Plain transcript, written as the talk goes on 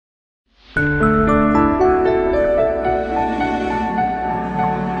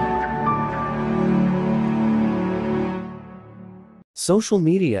Social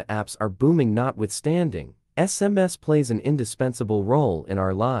media apps are booming notwithstanding, SMS plays an indispensable role in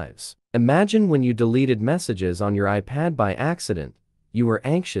our lives. Imagine when you deleted messages on your iPad by accident. You were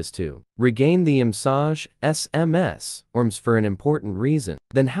anxious to regain the iMessage SMS or for an important reason.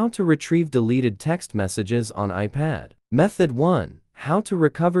 Then how to retrieve deleted text messages on iPad. Method 1. How to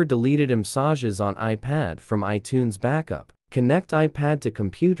recover deleted iMessages on iPad from iTunes backup. Connect iPad to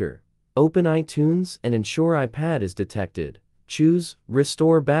computer. Open iTunes and ensure iPad is detected. Choose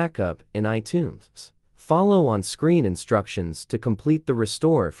Restore Backup in iTunes. Follow on-screen instructions to complete the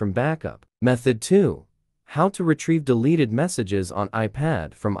restore from backup. Method 2. How to retrieve deleted messages on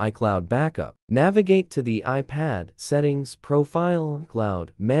iPad from iCloud backup. Navigate to the iPad Settings Profile, iCloud,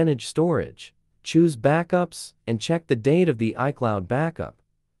 Manage Storage. Choose Backups and check the date of the iCloud backup.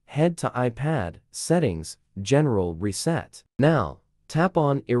 Head to iPad Settings, General Reset. Now, tap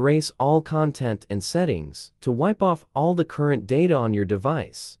on Erase All Content and Settings to wipe off all the current data on your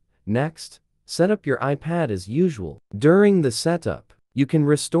device. Next, set up your iPad as usual. During the setup, you can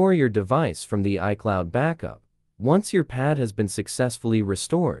restore your device from the iCloud backup. Once your pad has been successfully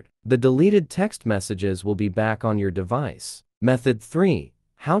restored, the deleted text messages will be back on your device. Method 3.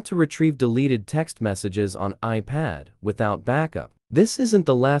 How to retrieve deleted text messages on iPad without backup. This isn't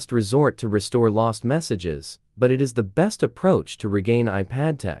the last resort to restore lost messages, but it is the best approach to regain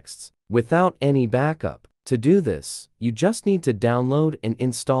iPad texts without any backup. To do this, you just need to download and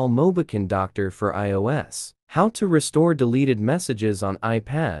install Mobican Doctor for iOS. How to restore deleted messages on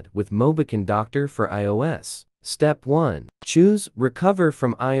iPad with Mobican Doctor for iOS. Step 1. Choose Recover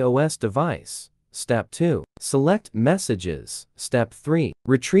from iOS device. Step 2. Select Messages. Step 3.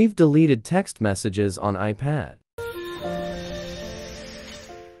 Retrieve deleted text messages on iPad.